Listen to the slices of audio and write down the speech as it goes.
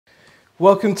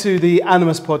Welcome to the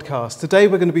Animas podcast. Today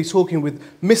we're going to be talking with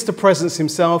Mr. Presence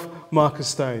himself, Marcus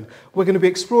Stone. We're going to be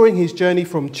exploring his journey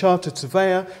from chartered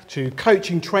surveyor to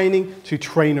coaching training to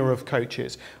trainer of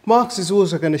coaches. Marcus is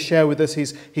also going to share with us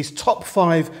his top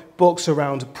 5 books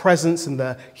around presence and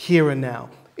the here and now.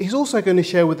 He's also going to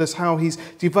share with us how he's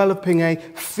developing a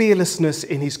fearlessness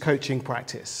in his coaching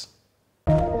practice.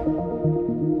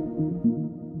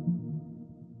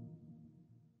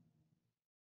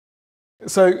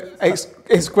 So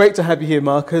it's great to have you here,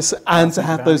 Marcus, and to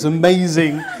have those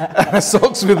amazing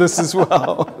socks with us as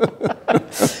well.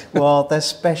 Well, they're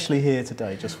specially here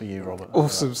today just for you, Robert.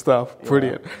 Awesome stuff,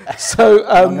 brilliant. Yeah. So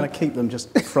I'm going to keep them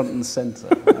just front and centre.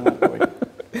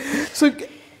 So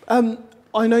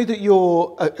I know that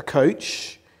you're a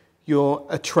coach, you're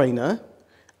a trainer,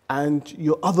 and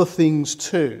you're other things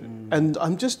too. And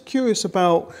I'm just curious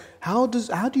about how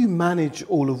do you manage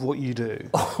all of what you do?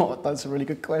 Oh, that's a really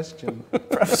good question.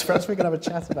 Perhaps we can have a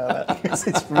chat about that because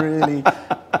it's really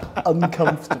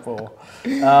uncomfortable.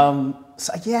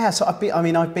 So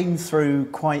I've been through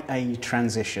quite a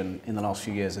transition in the last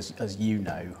few years, as you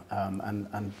know,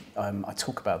 and I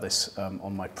talk about this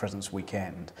on my Presence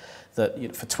Weekend.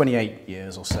 That for 28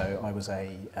 years or so, I was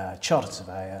a chartered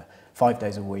surveyor, 5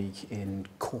 days a week in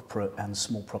corporate and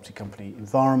small property company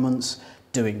environments,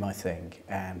 doing my thing,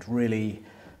 and really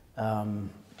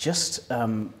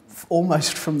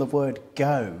almost from the word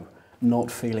go, not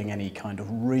feeling any kind of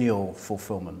real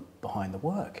fulfillment behind the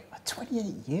work.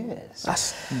 28 years.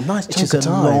 That's a nice chunk of time. Which is a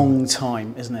long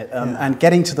time, isn't it? And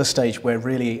getting to the stage where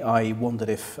really I wondered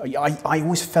if... I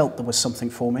always felt there was something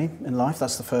for me in life,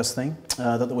 that's the first thing,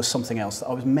 that there was something else. That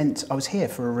I was here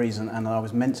for a reason, and I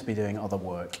was meant to be doing other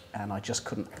work, and I just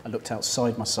couldn't... I looked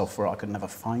outside myself for it, I could never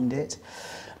find it.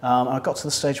 And I got to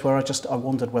the stage where I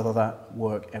wondered whether that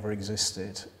work ever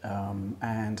existed.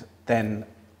 And then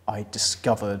I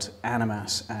discovered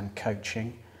Animas and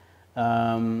coaching.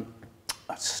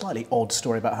 A slightly odd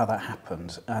story about how that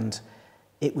happened, and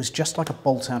it was just like a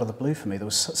bolt out of the blue for me.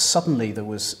 Suddenly there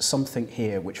was something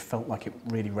here which felt like it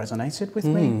really resonated with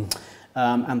me,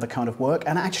 and the kind of work.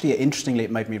 And actually, interestingly,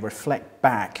 it made me reflect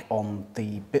back on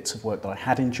the bits of work that I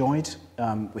had enjoyed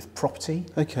with property,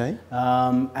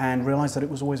 and realise that it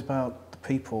was always about the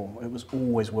people. It was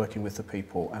always working with the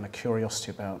people, and a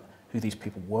curiosity about who these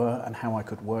people were and how I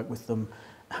could work with them,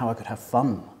 how I could have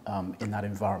fun in that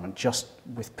environment, just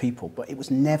with people. But it was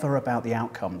never about the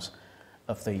outcomes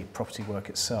of the property work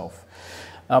itself.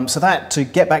 So that, to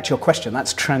get back to your question,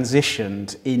 that's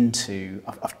transitioned into,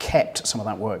 I've kept some of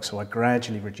that work, so I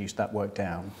gradually reduced that work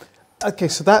down. Okay,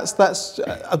 so that's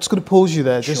I'm just going to pause you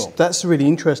there. Sure. That's really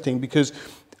interesting because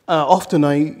often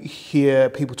I hear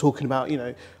people talking about,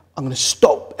 I'm going to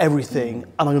stop everything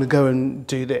and I'm going to go and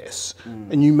do this.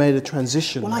 And you made a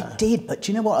transition. Well, I did, but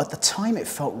do you know what? At the time, it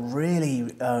felt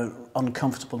really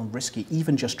uncomfortable and risky,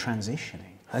 even just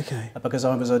transitioning. Okay. Because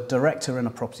I was a director in a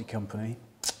property company,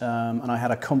 and I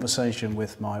had a conversation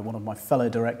with one of my fellow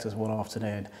directors one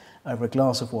afternoon over a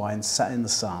glass of wine, sat in the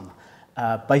sun,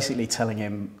 basically telling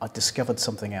him I discovered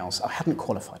something else. I hadn't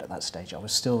qualified at that stage. I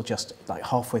was still just like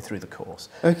halfway through the course.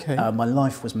 Okay. My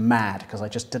life was mad because I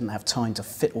just didn't have time to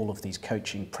fit all of these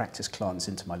coaching practice clients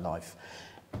into my life.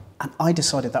 And I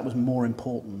decided that was more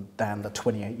important than the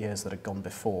 28 years that had gone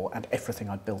before and everything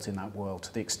I'd built in that world,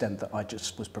 to the extent that I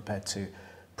just was prepared to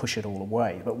push it all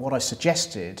away. But what I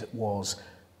suggested was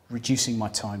reducing my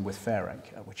time with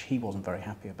Fairrank, which he wasn't very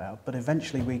happy about. But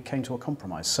eventually we came to a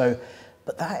compromise.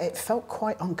 But it felt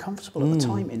quite uncomfortable at the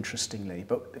time, interestingly.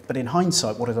 But in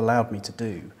hindsight, what it allowed me to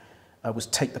do was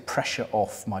take the pressure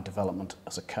off my development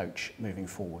as a coach moving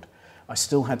forward. I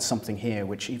still had something here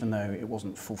which, even though it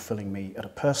wasn't fulfilling me at a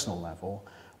personal level,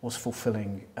 was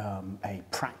fulfilling a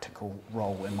practical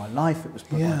role in my life. It was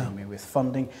providing me with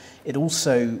funding. It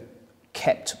also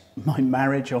kept my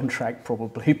marriage on track,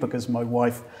 probably, because my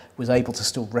wife was able to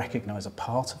still recognise a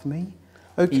part of me.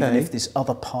 Okay. Even if this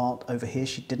other part over here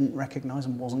she didn't recognise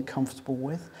and wasn't comfortable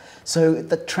with. So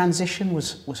the transition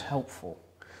was helpful.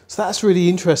 So that's really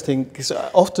interesting, because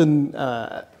often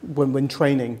when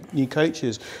training new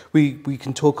coaches, we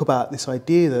can talk about this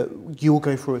idea that you'll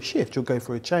go for a shift, you'll go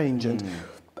for a change, and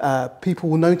people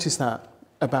will notice that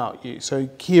about you. So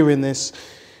here in this,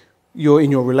 you're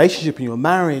in your relationship, in your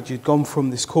marriage, you've gone from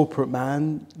this corporate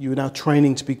man, you were now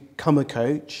training to become a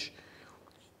coach,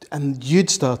 and you'd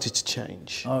started to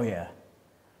change. Oh yeah,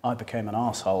 I became an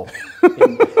arsehole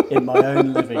in my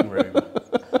own living room.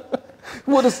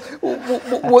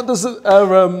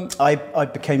 I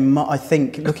became, I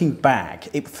think, looking back,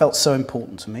 it felt so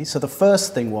important to me. So the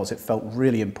first thing was, it felt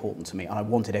really important to me, and I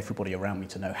wanted everybody around me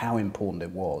to know how important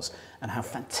it was and how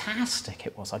fantastic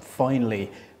it was. I'd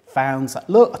finally found,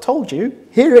 look, I told you,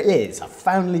 here it is. I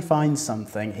finally find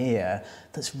something here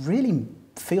that's really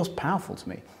feels powerful to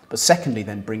me. But secondly,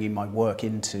 then bringing my work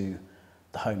into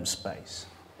the home space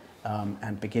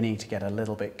and beginning to get a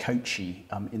little bit coachy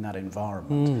in that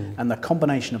environment. And the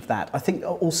combination of that, I think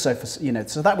also for,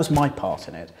 so that was my part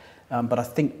in it. But I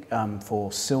think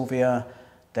for Sylvia,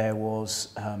 there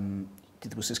was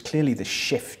this clearly this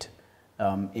shift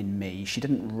in me. She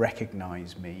didn't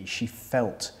recognize me. She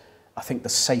felt, I think, the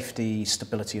safety,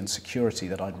 stability and security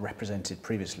that I'd represented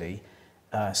previously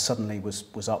suddenly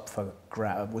was up for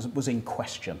was in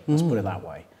question, let's put it that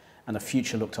way. And the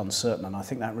future looked uncertain, and I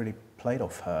think that really played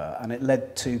off her, and it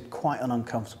led to quite an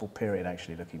uncomfortable period,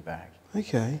 actually, looking back.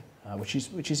 Okay. Which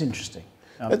is interesting.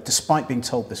 Despite being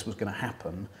told this was going to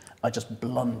happen, I just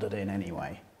blundered in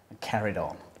anyway and carried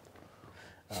on.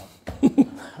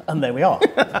 And there we are.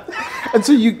 And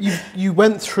so you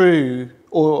went through,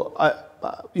 or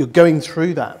you're going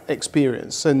through that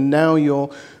experience, and now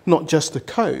you're not just a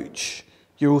coach,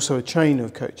 you're also a chain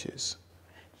of coaches.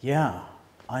 Yeah,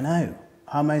 I know.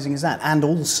 How amazing is that? And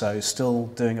also still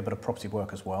doing a bit of property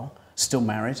work as well. Still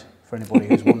married, for anybody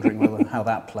who's wondering how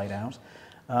that played out.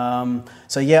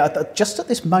 So yeah, just at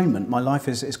this moment, my life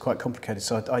is quite complicated.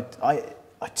 So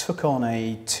I took on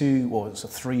it was a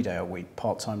 3-day-a-week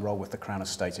part-time role with the Crown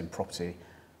Estate in property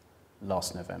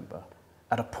last November,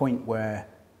 at a point where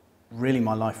really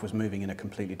my life was moving in a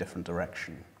completely different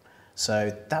direction.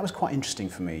 So that was quite interesting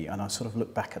for me, and I sort of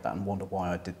look back at that and wonder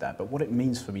why I did that. But what it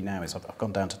means for me now is I've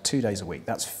gone down to 2 days a week.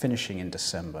 That's finishing in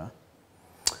December.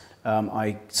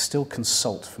 I still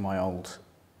consult for my old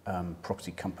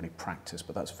property company practice,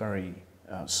 but that's very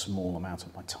small amount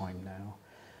of my time now.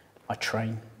 I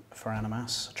train for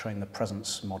Animas. I train the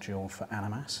presence module for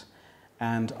Animas,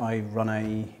 and I run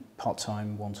a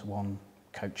part-time one-to-one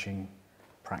coaching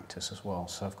practice as well.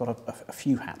 So I've got a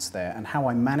few hats there, and how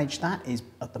I manage that is,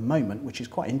 at the moment, which is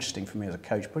quite interesting for me as a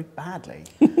coach, pretty badly.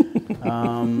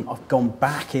 I've gone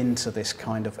back into this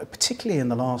kind of, particularly in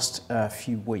the last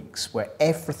few weeks, where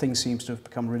everything seems to have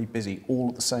become really busy all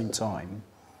at the same time,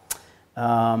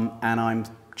 and I'm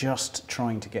just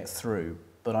trying to get through.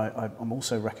 But I'm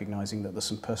also recognising that there's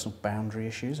some personal boundary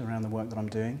issues around the work that I'm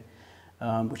doing,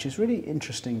 which is really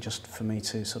interesting just for me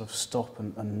to sort of stop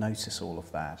and notice all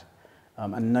of that.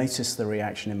 And notice the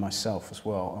reaction in myself as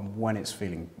well, and when it's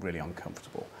feeling really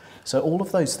uncomfortable. So all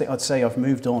of those things, I'd say I've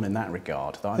moved on in that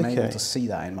regard, that I'm able to see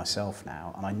that in myself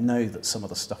now, and I know that some of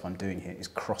the stuff I'm doing here is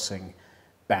crossing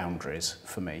boundaries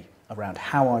for me around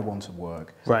how I want to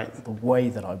work, the way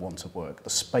that I want to work, the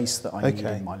space that I need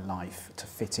in my life to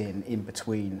fit in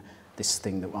between this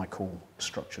thing that I call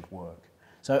structured work.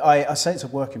 So I say it's a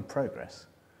work in progress.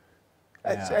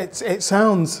 It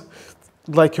sounds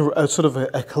like a sort of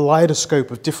a kaleidoscope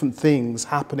of different things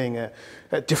happening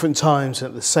at different times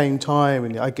at the same time,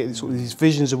 and I get sort of these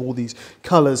visions of all these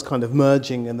colours kind of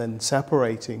merging and then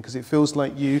separating, because it feels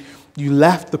like you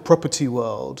left the property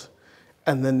world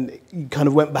and then you kind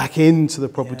of went back into the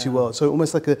property world. So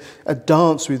almost like a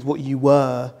dance with what you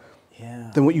were,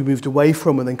 then what you moved away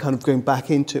from, and then kind of going back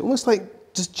into it. Almost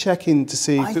like just checking to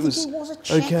see if it was okay. I think it was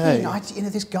a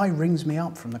check-in. This guy rings me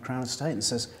up from the Crown Estate and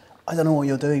says, I don't know what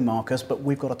you're doing, Marcus, but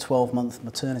we've got a 12-month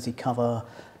maternity cover.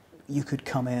 You could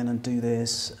come in and do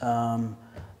this.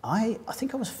 I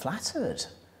think I was flattered.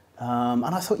 And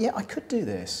I thought, yeah, I could do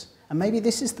this. And maybe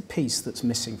this is the piece that's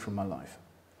missing from my life.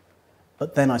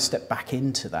 But then I stepped back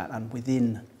into that, and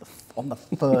on the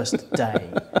first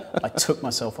day, I took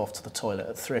myself off to the toilet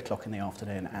at 3 o'clock in the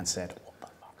afternoon and said, what the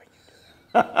fuck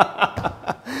are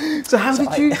you doing? So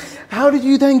how did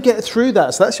you then get through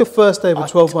that? So that's your first day of a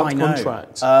 12-month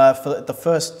contract. For the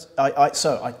first,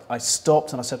 I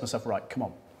stopped and I said to myself, right, come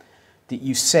on.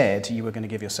 You said you were going to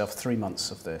give yourself 3 months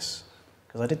of this,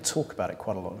 because I did talk about it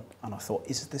quite a lot, and I thought,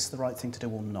 is this the right thing to do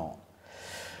or not?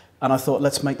 And I thought,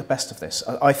 let's make the best of this.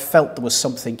 I felt there was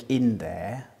something in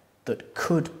there that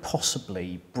could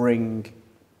possibly bring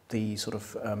the sort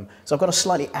of... so I've got a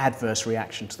slightly adverse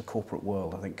reaction to the corporate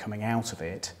world, I think, coming out of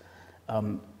it,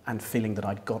 and feeling that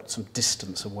I'd got some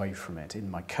distance away from it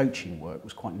in my coaching work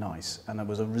was quite nice. And there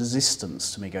was a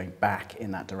resistance to me going back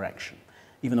in that direction,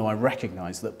 even though I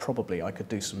recognised that probably I could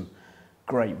do some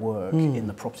great work in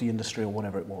the property industry or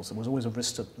whatever it was. There was always a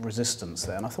resistance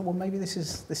there, and I thought, well, maybe this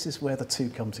is where the two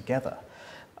come together.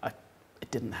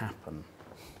 It didn't happen.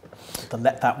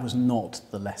 That was not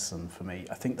the lesson for me.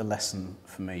 I think the lesson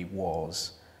for me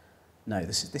was, no,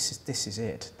 this is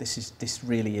it. This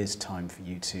really is time for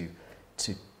you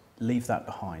to leave that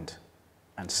behind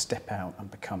and step out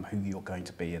and become who you're going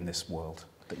to be in this world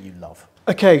that you love.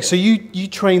 Okay, so you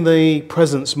train the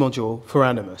presence module for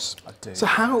Animas. I do. So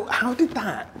how did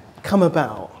that come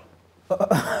about?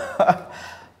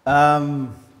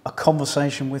 A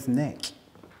conversation with Nick,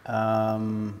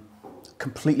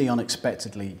 completely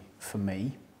unexpectedly for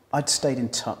me. I'd stayed in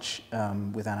touch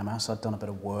with Animas. I'd done a bit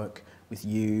of work with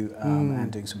you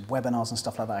and doing some webinars and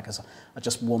stuff like that because I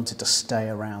just wanted to stay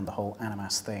around the whole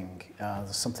Animas thing.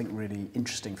 There's something really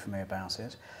interesting for me about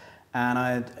it.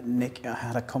 And Nick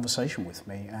had a conversation with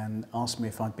me and asked me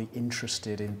if I'd be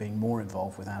interested in being more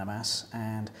involved with Animas.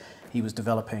 And he was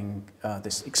developing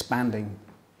this expanding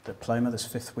diploma, this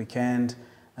 5th weekend,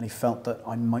 and he felt that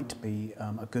I might be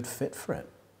a good fit for it.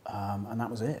 And that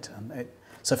was it.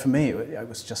 So for me, it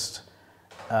was just,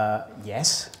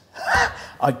 yes,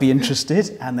 I'd be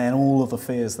interested. And then all of the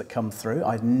fears that come through.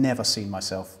 I'd never seen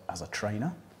myself as a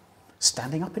trainer.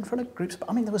 Standing up in front of groups,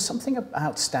 I mean, there was something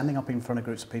about standing up in front of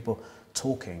groups of people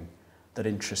talking that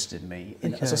interested me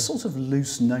as a sort of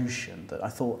loose notion that I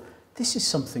thought, this is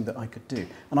something that I could do.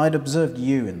 And I'd observed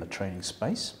you in the training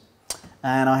space,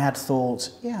 and I had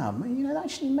thought, yeah, you know,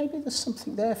 actually maybe there's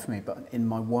something there for me, but in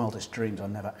my wildest dreams, I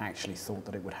never actually thought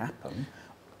that it would happen.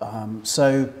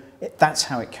 That's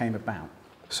how it came about.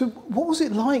 So what was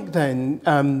it like then,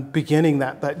 beginning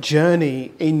that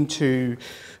journey into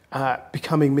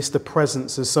becoming Mr.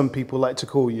 Presence, as some people like to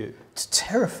call you? It's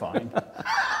terrifying.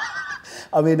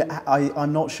 I mean,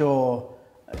 I'm not sure,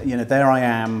 you know, there I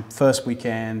am, first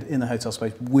weekend in the hotel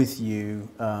space with you,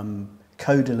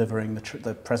 co-delivering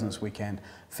the Presence weekend,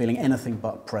 feeling anything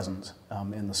but present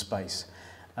in the space.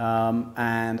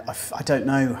 And I don't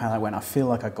know how that went. I feel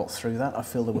like I got through that. I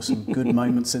feel there were some good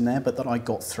moments in there, but that I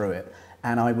got through it.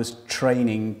 And I was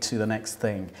training to the next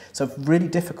thing. So really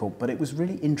difficult, but it was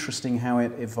really interesting how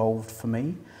it evolved for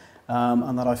me.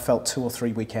 And that I felt 2 or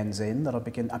 3 weekends in that I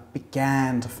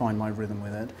began to find my rhythm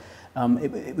with it.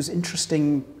 It was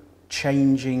interesting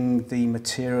changing the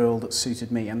material that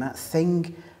suited me. And that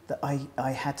thing that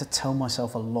I had to tell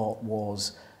myself a lot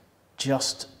was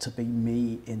just to be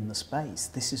me in the space.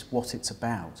 This is what it's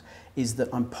about, is that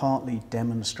I'm partly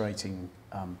demonstrating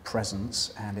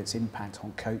presence and its impact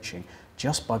on coaching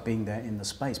just by being there in the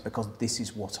space, because this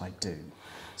is what I do.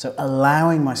 So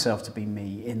allowing myself to be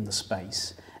me in the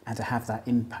space and to have that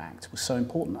impact was so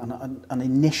important. And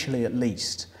initially, at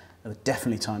least, there were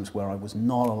definitely times where I was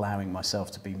not allowing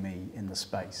myself to be me in the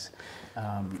space,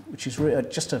 which is really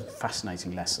just a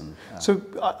fascinating lesson. So,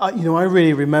 you know, I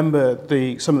really remember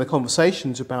some of the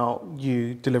conversations about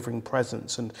you delivering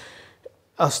presence and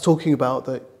us talking about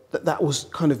that was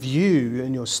kind of you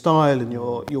and your style and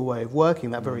your way of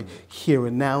working, that very here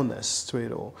and now-ness to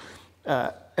it all.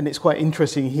 And it's quite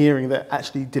interesting hearing that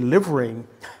actually delivering,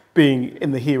 being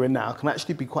in the here and now, can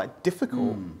actually be quite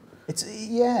difficult.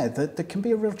 There can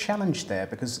be a real challenge there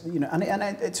because, you know, and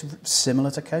it's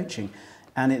similar to coaching.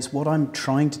 And it's what I'm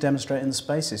trying to demonstrate in the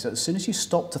spaces. So as soon as you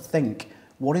stop to think,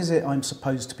 what is it I'm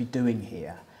supposed to be doing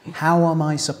here? How am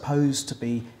I supposed to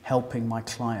be helping my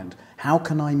client? How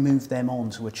can I move them on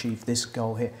to achieve this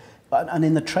goal here? And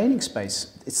in the training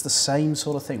space, it's the same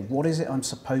sort of thing. What is it I'm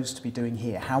supposed to be doing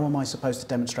here? How am I supposed to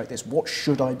demonstrate this? What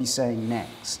should I be saying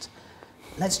next?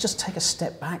 Let's just take a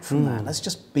step back from that. Let's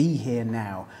just be here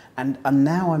now. And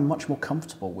now I'm much more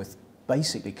comfortable with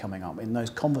basically coming up in those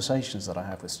conversations that I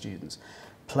have with students,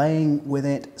 playing with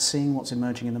it, seeing what's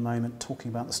emerging in the moment,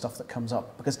 talking about the stuff that comes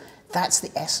up, because that's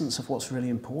the essence of what's really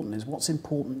important. Is what's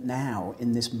important now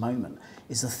in this moment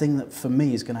is the thing that for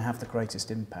me is going to have the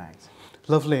greatest impact.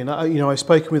 Lovely. And I've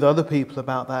spoken with other people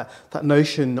about that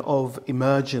notion of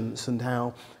emergence and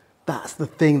how that's the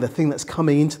thing that's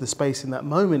coming into the space in that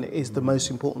moment is the most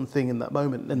important thing in that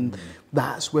moment, and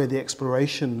that's where the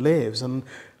exploration lives. And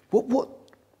what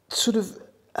sort of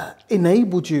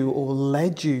enabled you or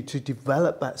led you to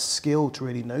develop that skill to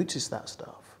really notice that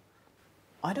stuff?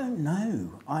 I don't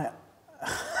know.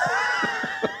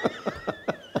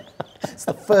 It's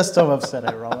the first time I've said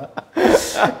it, Robert.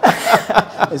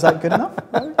 Is that good enough?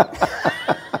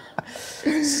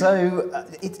 So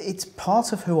it's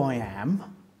part of who I am.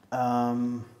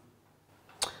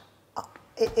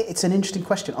 It's an interesting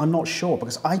question. I'm not sure,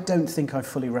 because I don't think I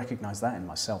fully recognise that in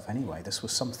myself anyway. This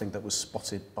was something that was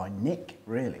spotted by Nick,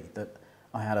 really, that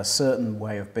I had a certain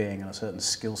way of being and a certain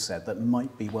skill set that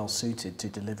might be well suited to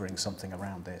delivering something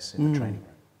around this in the training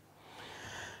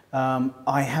room.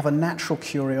 I have a natural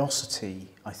curiosity,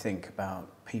 I think,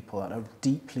 about people at a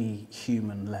deeply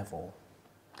human level.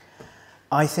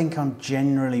 I think I'm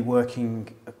generally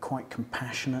working quite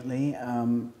compassionately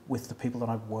with the people that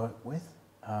I work with.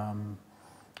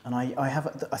 And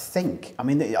I think, I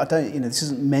mean, I don't, you know, this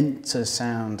isn't meant to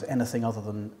sound anything other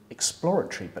than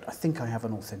exploratory, but I think I have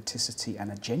an authenticity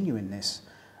and a genuineness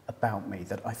about me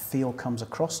that I feel comes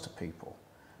across to people,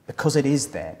 because it is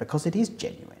there, because it is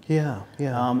genuine. Yeah,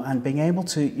 yeah. And being able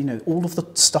to, you know, all of the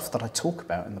stuff that I talk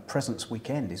about in the Presence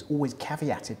Weekend is always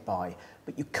caveated by,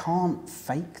 but you can't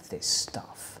fake this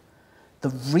stuff. The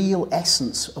real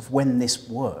essence of when this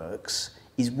works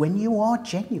is when you are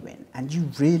genuine and you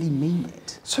really mean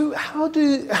it. So how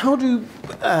do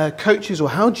coaches, or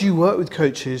how do you work with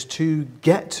coaches to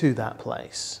get to that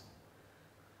place?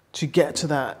 To get to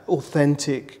that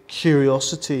authentic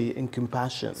curiosity and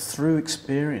compassion? Through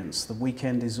experience. The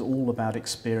weekend is all about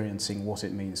experiencing what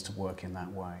it means to work in that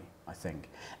way, I think.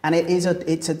 And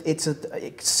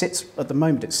it sits, at the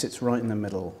moment, it sits right in the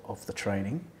middle of the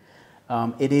training.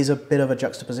 It is a bit of a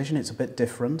juxtaposition, it's a bit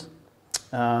different.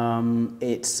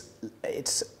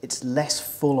 It's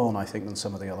less full on, I think, than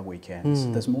some of the other weekends.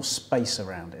 There's more space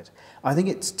around it. I think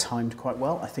it's timed quite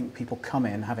well. I think people come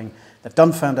in they've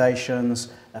done foundations,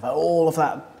 they've had all of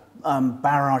that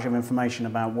barrage of information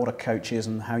about what a coach is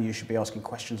and how you should be asking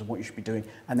questions and what you should be doing.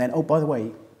 And then, oh, by the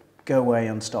way, go away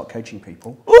and start coaching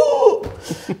people.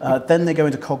 Then they go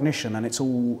into cognition, and it's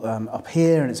all up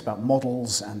here, and it's about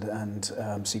models and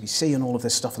CBC and all of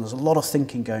this stuff, and there's a lot of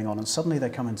thinking going on, and suddenly they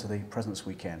come into the Presence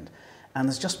Weekend, and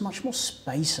there's just much more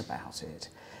space about it.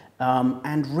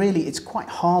 And really, it's quite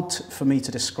hard for me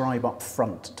to describe up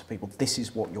front to people, this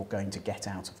is what you're going to get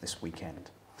out of this weekend.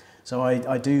 So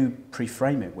I do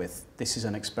pre-frame it with, this is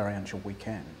an experiential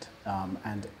weekend,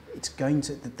 and it's going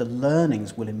to, the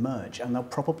learnings will emerge, and they'll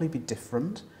probably be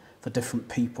different for different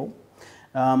people.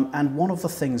 And one of the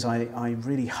things I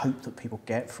really hope that people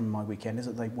get from my weekend is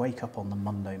that they wake up on the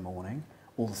Monday morning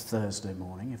or the Thursday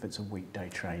morning, if it's a weekday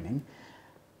training,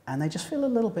 and they just feel a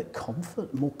little bit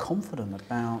more confident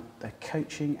about their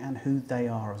coaching and who they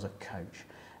are as a coach.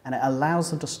 And it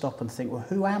allows them to stop and think, well,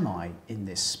 who am I in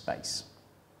this space?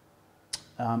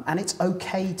 And it's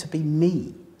okay to be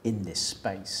me in this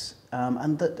space.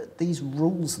 And that these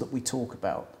rules that we talk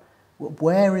about,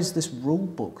 where is this rule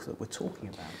book that we're talking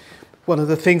about? One of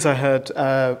the things I heard,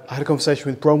 I had a conversation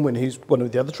with Bronwyn, who's one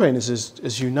of the other trainers,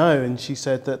 as you know, and she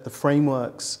said that the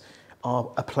frameworks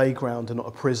are a playground and not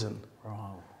a prison.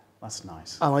 Oh, that's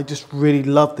nice. And I just really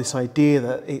love this idea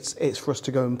that it's for us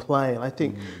to go and play. And I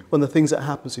think one of the things that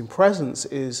happens in Presence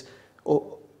is,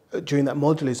 or during that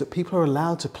module, is that people are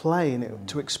allowed to play and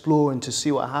to explore and to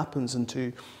see what happens and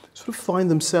to sort of find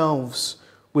themselves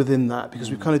within that, because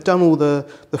we've kind of done all the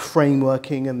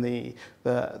frameworking and the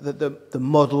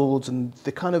models and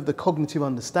the kind of the cognitive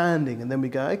understanding, and then we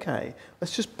go, okay,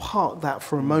 let's just park that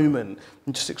for a moment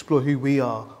and just explore who we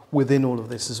are within all of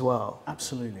this as well.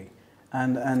 Absolutely,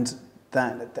 and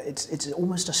that it's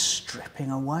almost a stripping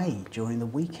away during the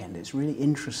weekend. It's really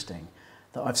interesting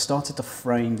that I've started to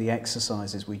frame the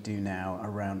exercises we do now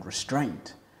around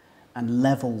restraint and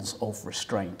levels of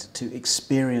restraint, to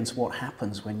experience what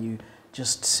happens when you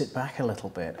just sit back a little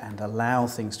bit and allow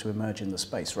things to emerge in the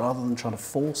space rather than trying to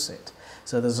force it.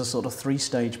 So there's a sort of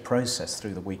three-stage process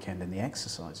through the weekend in the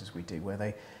exercises we do,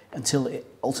 where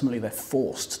ultimately they're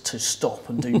forced to stop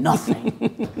and do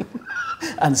nothing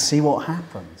and see what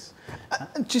happens.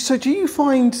 So do you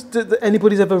find that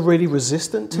anybody's ever really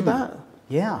resistant to that?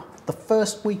 Yeah. The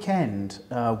first weekend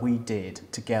we did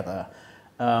together,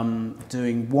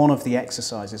 doing one of the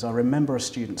exercises, I remember a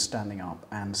student standing up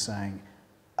and saying,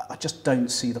 I just don't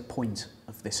see the point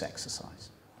of this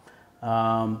exercise,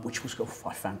 which was,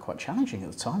 I found quite challenging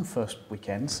at the time, first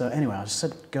weekend. So anyway, I just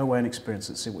said, go away and experience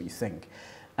it, see what you think.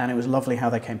 And it was lovely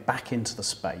how they came back into the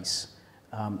space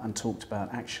and talked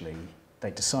about, actually,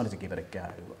 they decided to give it a go,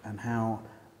 and how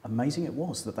amazing it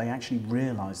was that they actually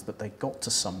realised that they got to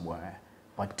somewhere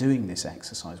by doing this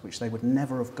exercise, which they would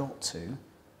never have got to,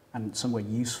 and somewhere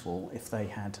useful if they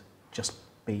had just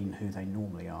been who they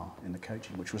normally are in the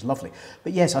coaching, which was lovely.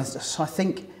 But yes, I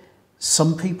think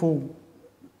some people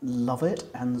love it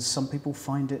and some people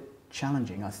find it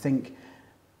challenging. I think,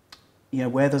 you know,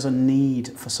 where there's a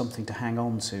need for something to hang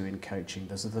on to in coaching,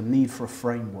 there's the need for a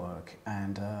framework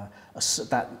and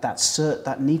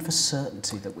that need for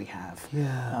certainty that we have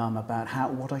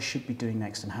about what I should be doing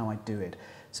next and how I do it.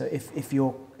 So if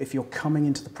you're coming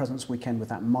into the Presence Weekend with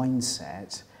that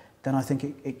mindset, then I think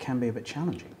it can be a bit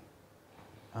challenging.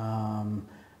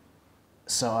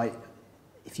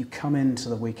 If you come into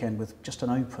the weekend with just an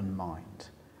open mind,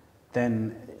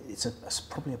 then it's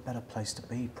probably a better place to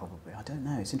be, probably. I don't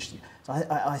know, it's interesting. So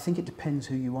I think it depends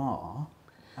who you are.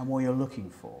 and what you're looking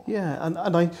for. Yeah, and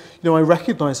I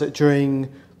recognise that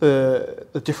during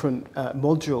the different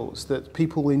modules that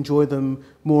people enjoy them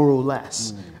more or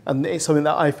less, and it's something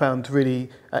that I found really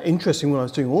interesting when I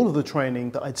was doing all of the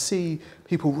training. That I'd see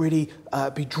people really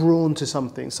be drawn to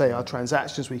something, say our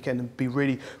transactions weekend, and be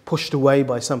really pushed away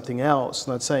by something else.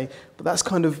 And I'd say, but that's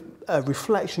kind of a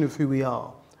reflection of who we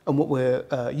are and what we're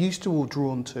used to or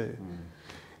drawn to.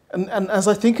 And as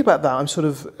I think about that, I'm sort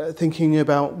of thinking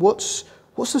about what's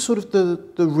the sort of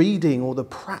the reading or the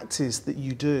practice that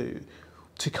you do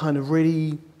to kind of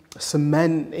really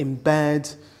cement,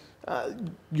 embed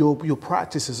your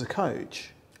practice as a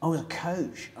coach? Oh, as a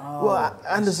coach? Oh, well,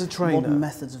 and as a trainer. Modern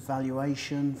methods of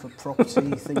valuation for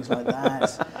property, things like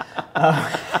that.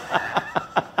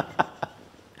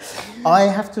 I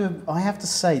have to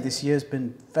say this year's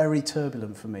been very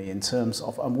turbulent for me in terms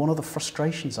of, and one of the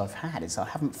frustrations I've had is I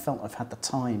haven't felt I've had the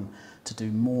time to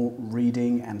do more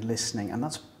reading and listening, and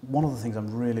that's one of the things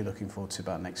I'm really looking forward to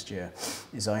about next year,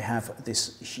 is I have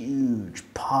this huge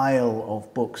pile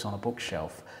of books on a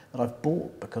bookshelf that I've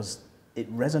bought because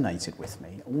it resonated with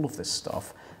me, all of this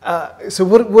stuff. So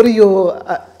what are your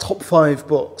top 5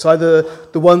 books? Either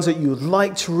the ones that you would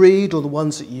like to read or the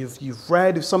ones that you've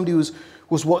read. If somebody was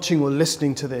watching or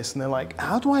listening to this and they're like,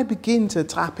 how do I begin to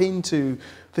tap into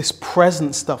this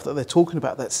present stuff that they're talking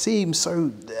about that seems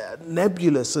so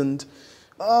nebulous and...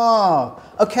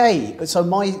 Okay, so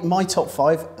my top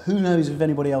 5, who knows if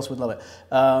anybody else would love it.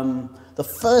 The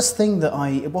first thing that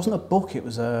it wasn't a book, it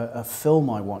was a film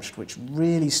I watched which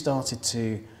really started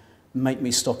to make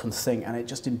me stop and think, and it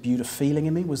just imbued a feeling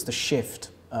in me, was The Shift,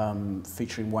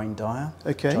 featuring Wayne Dyer,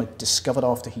 okay, which I discovered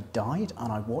after he died,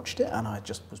 and I watched it and I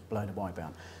just was blown away by it.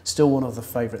 Still one of the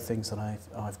favourite things that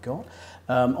I've got.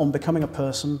 On Becoming a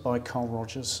Person by Carl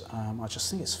Rogers, I just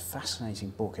think it's a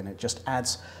fascinating book, and it just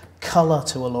adds colour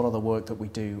to a lot of the work that we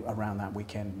do around that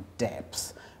weekend,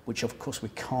 depth, which of course we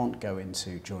can't go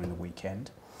into during the weekend.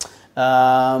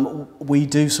 We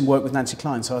do some work with Nancy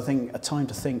Kline, so I think A Time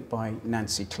to Think by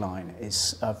Nancy Kline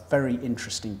is a very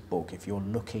interesting book if you're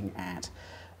looking at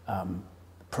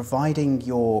providing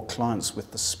your clients with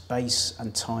the space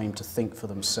and time to think for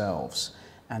themselves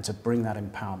and to bring that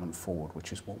empowerment forward,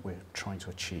 which is what we're trying to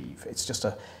achieve. It's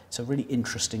a really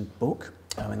interesting book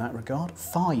in that regard.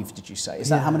 5, did you say? Is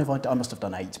that how many have I done? I must have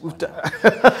done 8.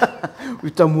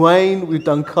 We've done Wayne, we've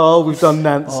done Carl, we've done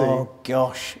Nancy. Oh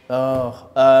gosh.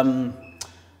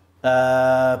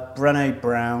 Brené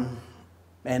Brown.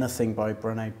 Anything by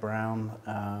Brené Brown.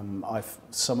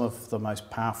 Some of the most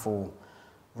powerful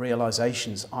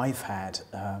realizations I've had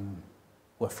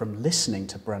were from listening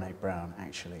to Brené Brown,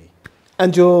 actually.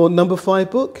 And your number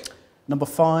 5 book? Number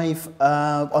 5,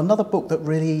 another book that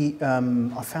really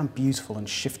I found beautiful and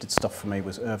shifted stuff for me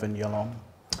was Irvin Yalom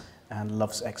and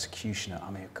Love's Executioner. I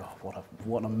mean, God,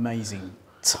 what an amazing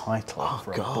title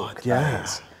for a book that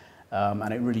is.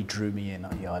 And it really drew me in.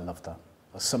 Yeah, I love that.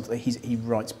 He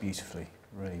writes beautifully,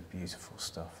 really beautiful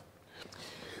stuff.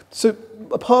 So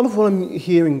a part of what I'm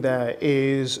hearing there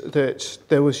is that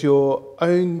there was your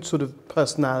own sort of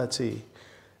personality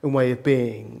and way of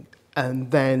being, and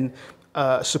then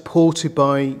supported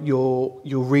by your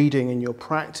reading and your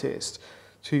practice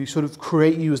to sort of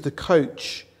create you as the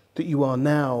coach that you are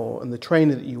now and the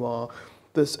trainer that you are,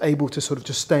 that's able to sort of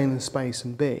just stay in the space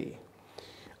and be.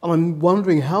 And I'm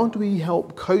wondering, how do we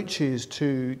help coaches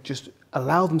to just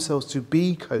allow themselves to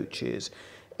be coaches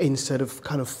instead of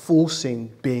kind of forcing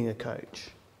being a coach?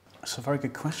 That's a very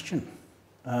good question.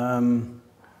 The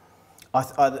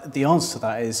answer to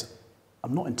that is,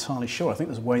 I'm not entirely sure. I think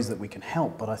there's ways that we can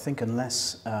help, but I think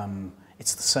unless,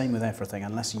 it's the same with everything,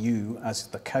 unless you as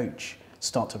the coach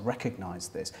start to recognise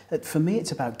this. For me,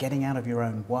 it's about getting out of your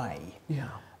own way. Yeah.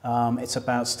 It's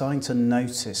about starting to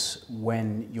notice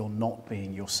when you're not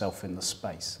being yourself in the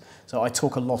space. So I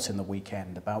talk a lot in the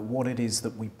weekend about what it is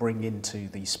that we bring into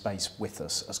the space with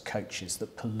us as coaches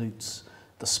that pollutes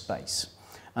the space.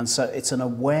 And so it's an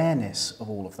awareness of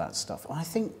all of that stuff. And I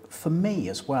think for me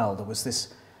as well, there was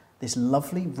this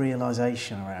lovely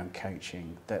realization around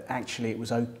coaching that actually it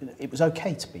was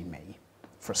okay to be me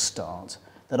for a start,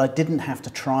 that I didn't have to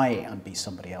try and be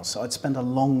somebody else. So I'd spend a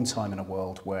long time in a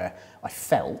world where I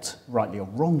felt, rightly or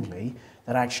wrongly,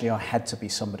 that actually I had to be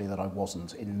somebody that I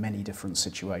wasn't in many different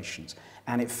situations.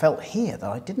 And it felt here that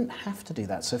I didn't have to do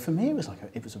that. So for me, it was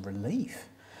a relief.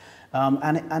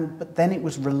 But then it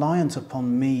was reliant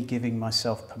upon me giving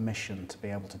myself permission to be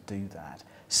able to do that,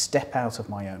 step out of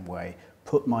my own way,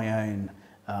 put my own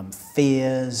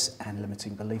fears and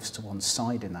limiting beliefs to one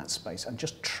side in that space, and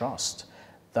just trust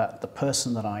that the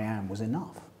person that I am was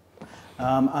enough.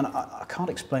 And I can't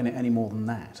explain it any more than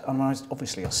that. I mean,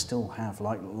 obviously, I still have,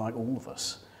 like all of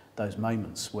us, those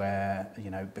moments where,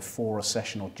 you know, before a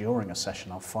session or during a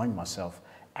session, I'll find myself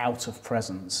out of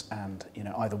presence and, you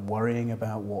know, either worrying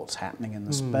about what's happening in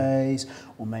the space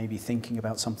or maybe thinking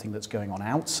about something that's going on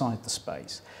outside the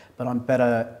space. But I'm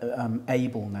better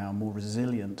able now, more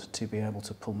resilient, to be able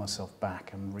to pull myself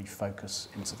back and refocus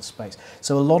into the space.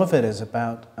 So a lot of it is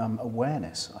about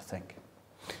awareness, I think.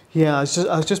 Yeah, I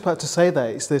was just about to say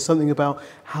that. There's something about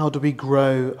how do we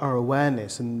grow our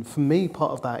awareness, and for me,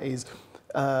 part of that is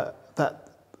that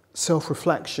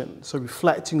self-reflection. So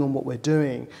reflecting on what we're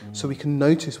doing, so we can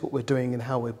notice what we're doing and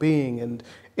how we're being, and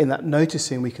in that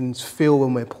noticing, we can feel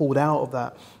when we're pulled out of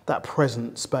that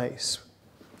present space.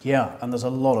 Yeah, and there's a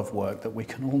lot of work that we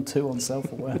can all do on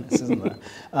self-awareness, isn't there?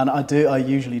 And I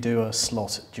usually do a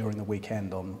slot during the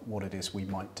weekend on what it is we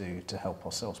might do to help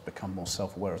ourselves become more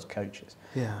self-aware as coaches.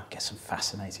 Yeah. Get some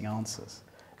fascinating answers.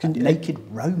 Naked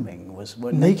roaming was...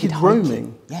 Naked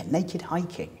roaming? Yeah, naked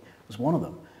hiking was one of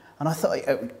them. And I thought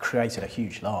it created a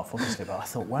huge laugh, obviously, but I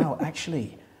thought, wow,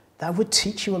 actually, that would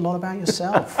teach you a lot about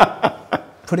yourself.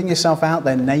 Putting yourself out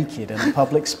there naked in a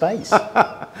public space.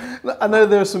 I know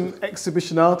there are some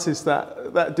exhibition artists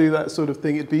that do that sort of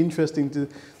thing. It'd be interesting to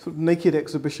sort of naked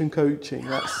exhibition coaching.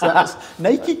 That's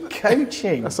naked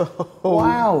coaching. That's a whole...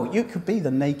 Wow, you could be the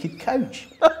naked coach.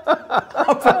 How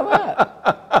about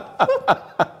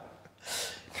that?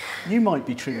 You might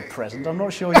be truly present. I'm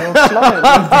not sure your client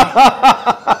will be.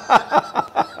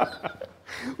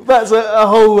 That's a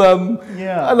whole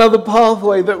another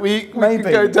pathway that we could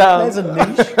go down. There's a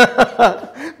niche.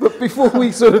 But before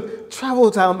we sort of travel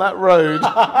down that road,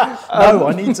 no,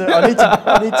 I need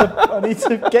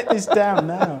to get this down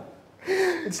now.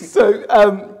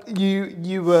 So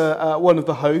you were one of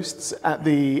the hosts at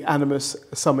the Animas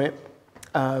Summit,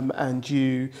 and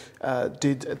you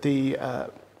did the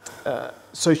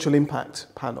social impact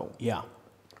panel. Yeah.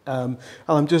 And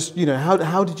I'm just, you know,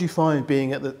 how did you find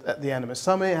being at the Animas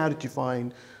Summit? How did you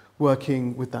find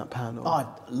working with that panel? Oh, I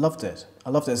loved it.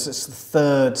 It's the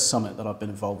third summit that I've been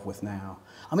involved with now.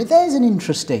 I mean, there's an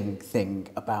interesting thing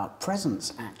about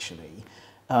presence, actually.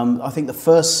 I think the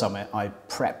first summit I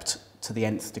prepped to the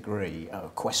nth degree,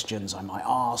 questions I might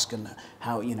ask and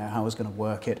how I was going to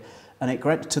work it. And it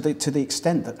got to the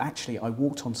extent that actually I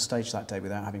walked on stage that day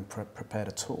without having prepared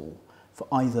at all for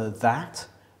either that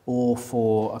or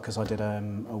because I did a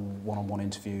one-on-one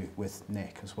interview with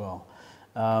Nick as well.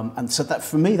 And so that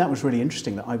for me, that was really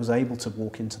interesting, that I was able to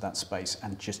walk into that space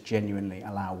and just genuinely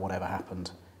allow whatever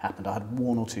happened. I had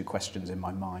one or two questions in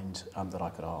my mind that I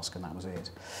could ask, and that was it.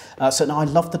 So no, I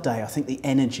loved the day. I think the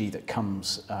energy that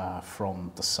comes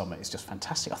from the summit is just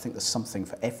fantastic. I think there's something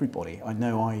for everybody. I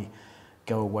know I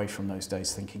go away from those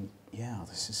days thinking, yeah,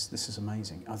 this is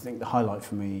amazing. I think the highlight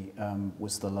for me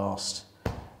was the last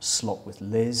slot with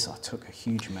Liz. I took a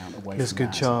huge amount away Liz from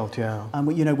that. Goodchild, yeah. And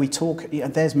we talk,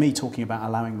 there's me talking about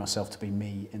allowing myself to be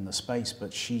me in the space,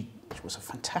 but she was a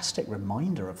fantastic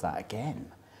reminder of that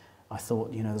again. I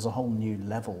thought, there's a whole new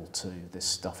level to this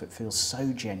stuff. It feels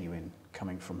so genuine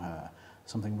coming from her.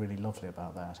 Something really lovely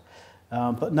about that.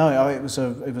 But no, it was a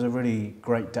really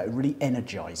great day, really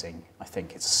energizing, I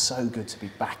think. It's so good to be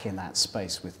back in that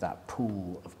space with that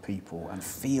pool of people and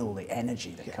feel the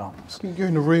energy that comes. You're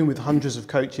in a room with hundreds of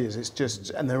coaches,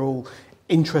 and they're all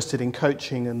interested in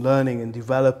coaching and learning and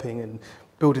developing and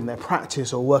building their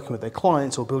practice or working with their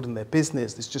clients or building their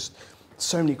business. There's just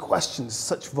so many questions,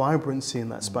 such vibrancy in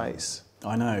that space.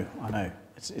 I know. I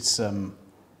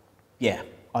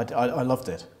loved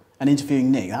it. And interviewing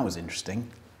Nick, that was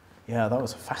interesting. Yeah, that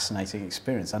was a fascinating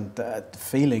experience. And the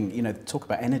feeling, talk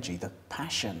about energy, the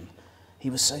passion.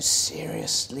 He was so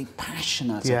seriously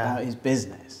passionate about his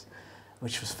business,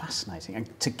 which was fascinating.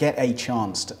 And to get a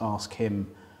chance to ask him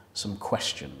some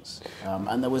questions.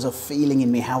 And there was a feeling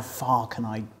in me, how far can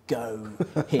I go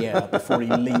here before he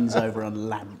leans over and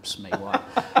lamps me? Well,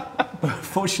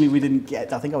 fortunately, we didn't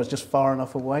get, I think I was just far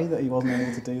enough away that he wasn't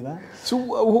able to do that. So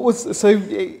was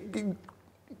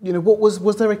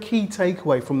there a key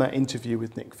takeaway from that interview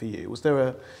with Nick for you? Was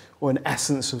there an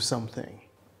essence of something?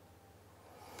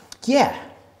 Yeah,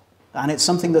 and it's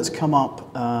something that's come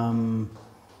up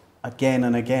again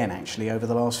and again, actually, over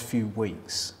the last few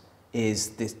weeks, is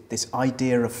this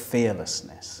idea of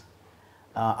fearlessness.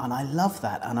 And I love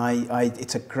that, and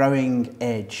it's a growing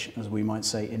edge, as we might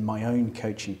say, in my own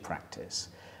coaching practice.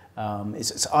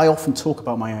 I often talk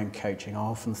about my own coaching. I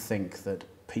often think that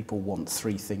people want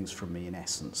three things from me, in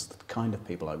essence, the kind of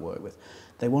people I work with.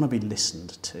 They want to be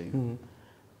listened to,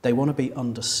 they want to be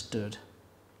understood,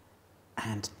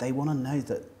 and they want to know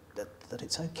that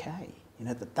it's okay. You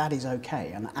know, that is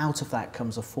okay. And out of that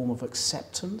comes a form of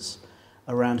acceptance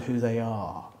around who they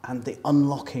are. And the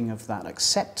unlocking of that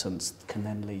acceptance can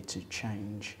then lead to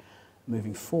change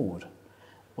moving forward.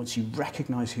 Once you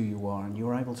recognize who you are and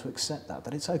you're able to accept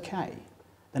that it's okay.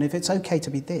 Then if it's okay to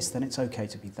be this, then it's okay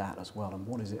to be that as well. And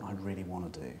what is it I really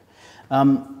want to do?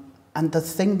 And the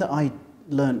thing that I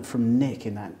learned from Nick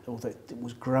in that, or that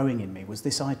was growing in me, was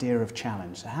this idea of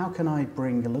challenge. So how can I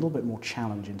bring a little bit more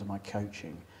challenge into my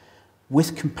coaching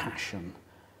with compassion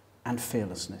and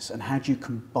fearlessness? And how do you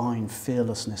combine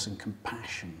fearlessness and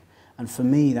compassion? And for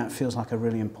me, that feels like a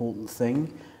really important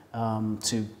thing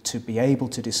to be able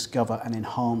to discover and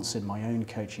enhance in my own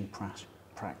coaching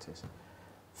practice.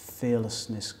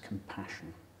 Fearlessness,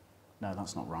 compassion. No,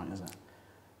 that's not right, is it?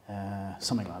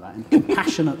 Something like that. And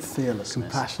compassionate fearlessness.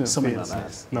 Compassionate something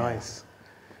fearlessness. Like that. Nice.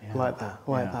 Yeah.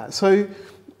 Like that. So,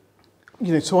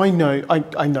 you know, so I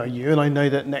know you, and I know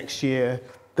that next year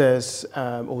there's,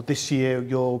 or this year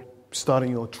you're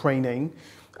starting your training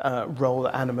role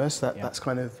at Animas. That's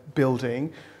kind of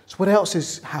building. So, what else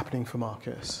is happening for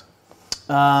Marcus?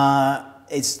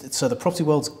 So the property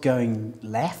world's going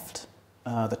left.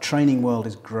 The training world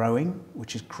is growing,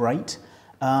 which is great.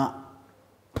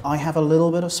 I have a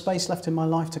little bit of space left in my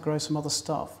life to grow some other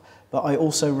stuff, but I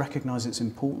also recognise it's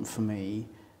important for me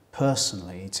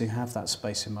personally to have that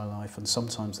space in my life, and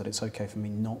sometimes that it's okay for me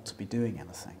not to be doing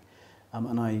anything.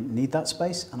 And I need that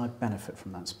space, and I benefit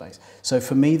from that space. So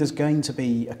for me, there's going to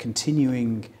be a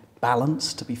continuing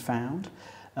balance to be found.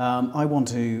 I want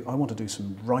to do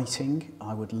some writing.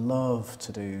 I would love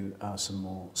to do some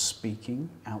more speaking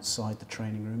outside the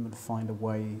training room and find a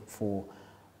way for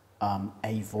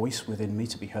a voice within me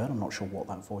to be heard. I'm not sure what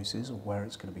that voice is or where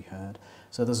it's going to be heard.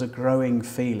 So there's a growing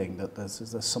feeling that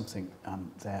there's something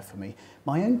there for me.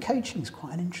 My own coaching is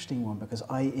quite an interesting one, because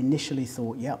I initially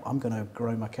thought, yep, I'm going to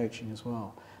grow my coaching as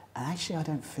well. And actually, I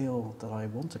don't feel that I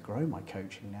want to grow my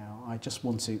coaching now. I just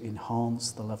want to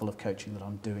enhance the level of coaching that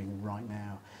I'm doing right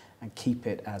now and keep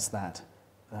it as that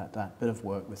bit of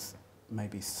work with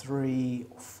maybe 3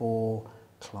 or 4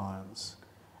 clients.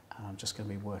 And I'm just going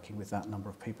to be working with that number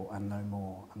of people and no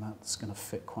more. And that's going to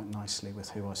fit quite nicely with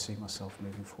who I see myself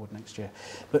moving forward next year.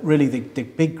 But really, the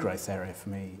big growth area for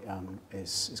me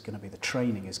is going to be the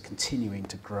training, is continuing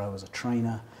to grow as a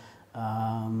trainer.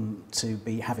 To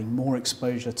be having more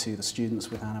exposure to the students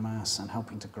with Animas and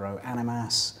helping to grow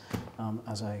Animas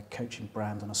as a coaching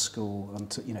brand and a school,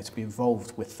 and to be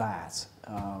involved with that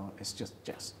is just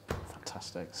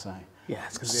fantastic. So yeah,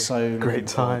 it's going to be so a great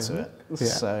time. To it. Yeah.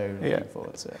 So looking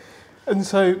forward to it. And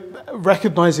so,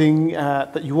 recognising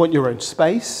that you want your own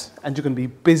space and you're going to be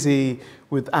busy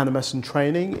with Animas and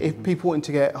training, if people want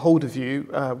to get hold of you,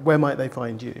 where might they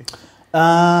find you?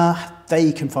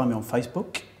 They can find me on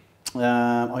Facebook.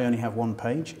 I only have one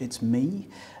page, it's me.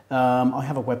 I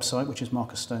have a website, which is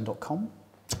marcusstone.com,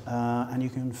 and you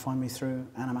can find me through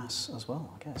Animas as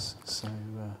well, I guess. So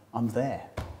I'm there.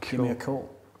 Cool. Give me a call.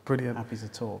 Brilliant. Happy to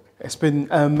talk. It's been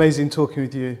amazing talking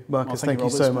with you, Marcus. Well, thank you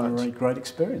so much. It's been a really great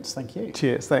experience. Thank you.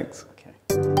 Cheers. Thanks.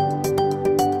 Okay.